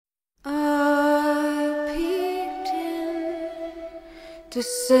to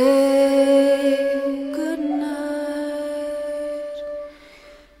say goodnight,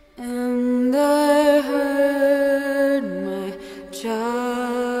 and I heard my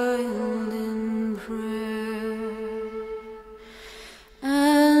child in prayer,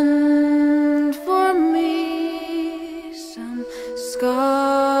 and for me some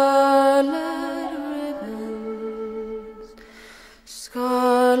scarlet ribbons,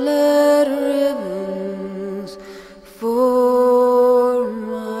 scarlet ribbons for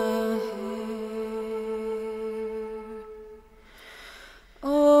my hair.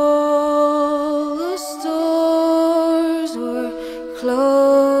 All the stores were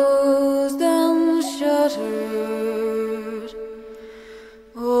closed and shuttered,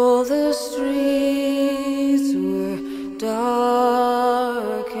 all the streets were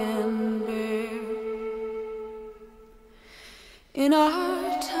dark and bare. In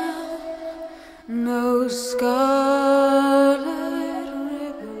our town, no scarlet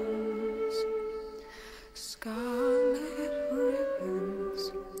ribbons, scarlet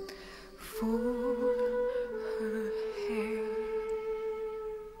ribbons for her hair.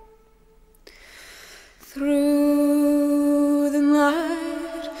 Through the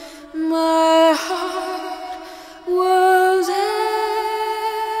night, my heart was aching.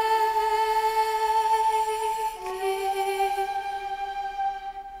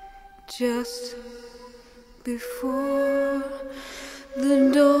 Just before the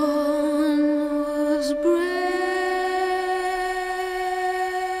dawn was breaking,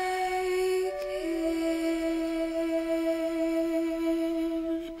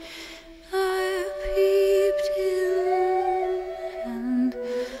 I peeped in, and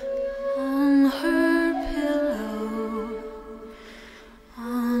on her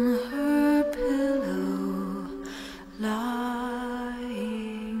pillow,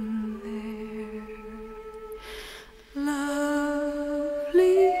 lying there,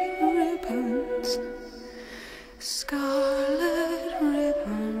 lovely ribbons, scarlet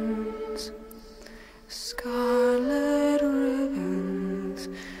ribbons, scarlet ribbons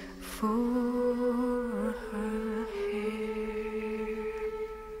for her hair.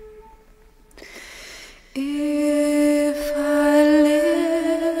 If I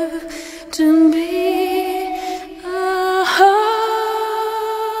live to be a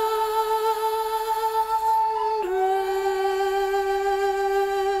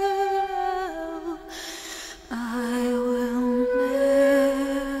I will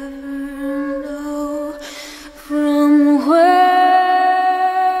never know from where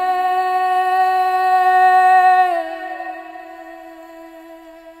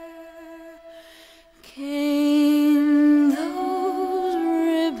came those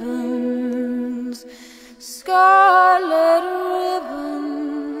ribbons, scarlet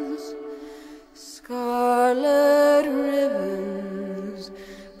ribbons, scarlet